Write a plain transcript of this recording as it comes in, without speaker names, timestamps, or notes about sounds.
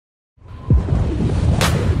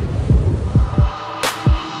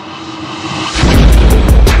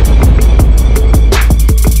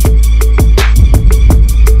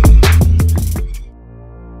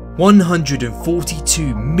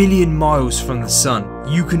142 million miles from the Sun,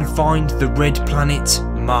 you can find the red planet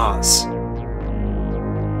Mars.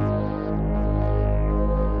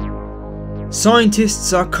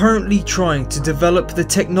 Scientists are currently trying to develop the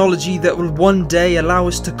technology that will one day allow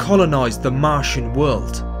us to colonize the Martian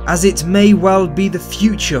world, as it may well be the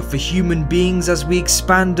future for human beings as we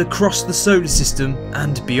expand across the solar system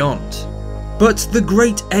and beyond. But the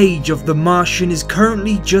great age of the Martian is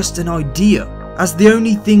currently just an idea, as the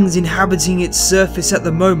only things inhabiting its surface at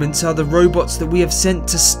the moment are the robots that we have sent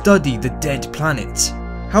to study the dead planet.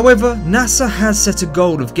 However, NASA has set a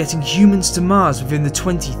goal of getting humans to Mars within the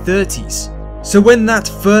 2030s. So when that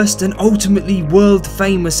first and ultimately world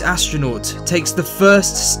famous astronaut takes the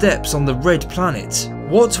first steps on the red planet,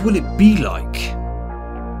 what will it be like?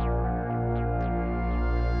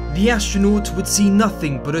 The astronaut would see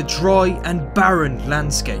nothing but a dry and barren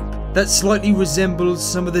landscape that slightly resembles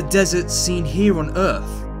some of the deserts seen here on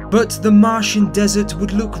Earth. But the Martian desert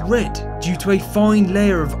would look red due to a fine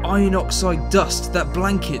layer of iron oxide dust that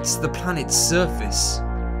blankets the planet's surface.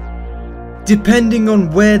 Depending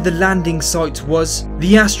on where the landing site was,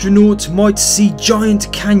 the astronaut might see giant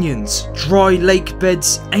canyons, dry lake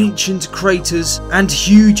beds, ancient craters, and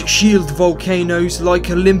huge shield volcanoes like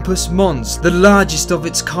Olympus Mons, the largest of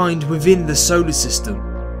its kind within the solar system.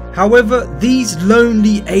 However, these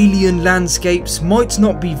lonely alien landscapes might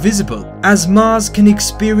not be visible, as Mars can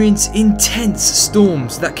experience intense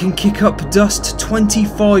storms that can kick up dust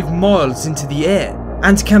 25 miles into the air,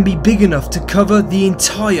 and can be big enough to cover the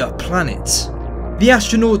entire planet. The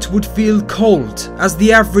astronaut would feel cold, as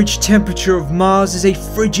the average temperature of Mars is a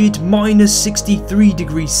frigid -63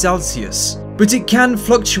 degrees Celsius, but it can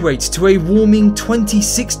fluctuate to a warming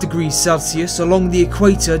 26 degrees Celsius along the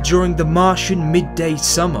equator during the Martian midday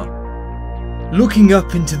summer. Looking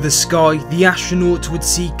up into the sky, the astronaut would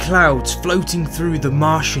see clouds floating through the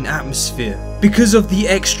Martian atmosphere. Because of the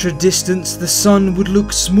extra distance, the Sun would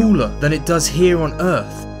look smaller than it does here on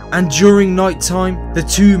Earth, and during night time, the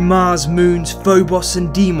two Mars moons Phobos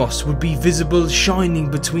and Deimos would be visible shining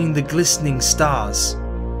between the glistening stars.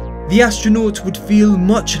 The astronaut would feel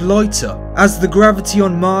much lighter, as the gravity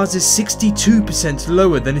on Mars is 62%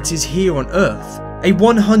 lower than it is here on Earth. A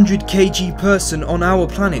 100 kg person on our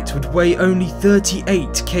planet would weigh only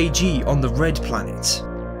 38 kg on the red planet.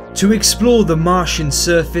 To explore the Martian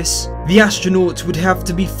surface, the astronaut would have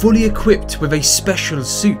to be fully equipped with a special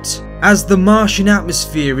suit, as the Martian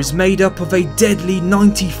atmosphere is made up of a deadly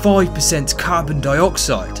 95% carbon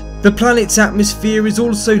dioxide. The planet's atmosphere is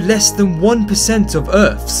also less than 1% of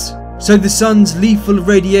Earth's, so the Sun's lethal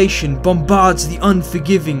radiation bombards the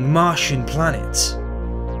unforgiving Martian planet.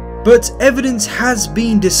 But evidence has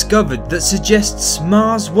been discovered that suggests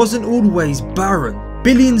Mars wasn't always barren.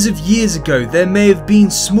 Billions of years ago, there may have been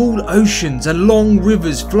small oceans and long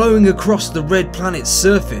rivers flowing across the red planet's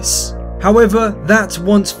surface. However, that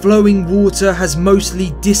once flowing water has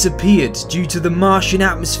mostly disappeared due to the Martian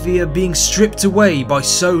atmosphere being stripped away by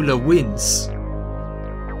solar winds.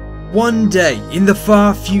 One day, in the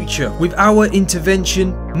far future, with our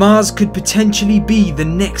intervention, Mars could potentially be the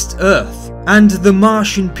next Earth, and the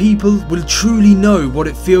Martian people will truly know what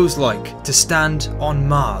it feels like to stand on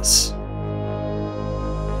Mars.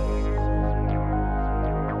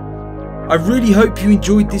 I really hope you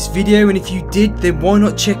enjoyed this video, and if you did, then why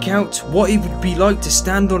not check out what it would be like to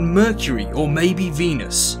stand on Mercury or maybe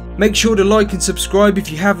Venus. Make sure to like and subscribe if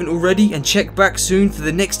you haven't already, and check back soon for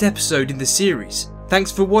the next episode in the series. Thanks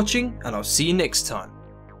for watching, and I'll see you next time.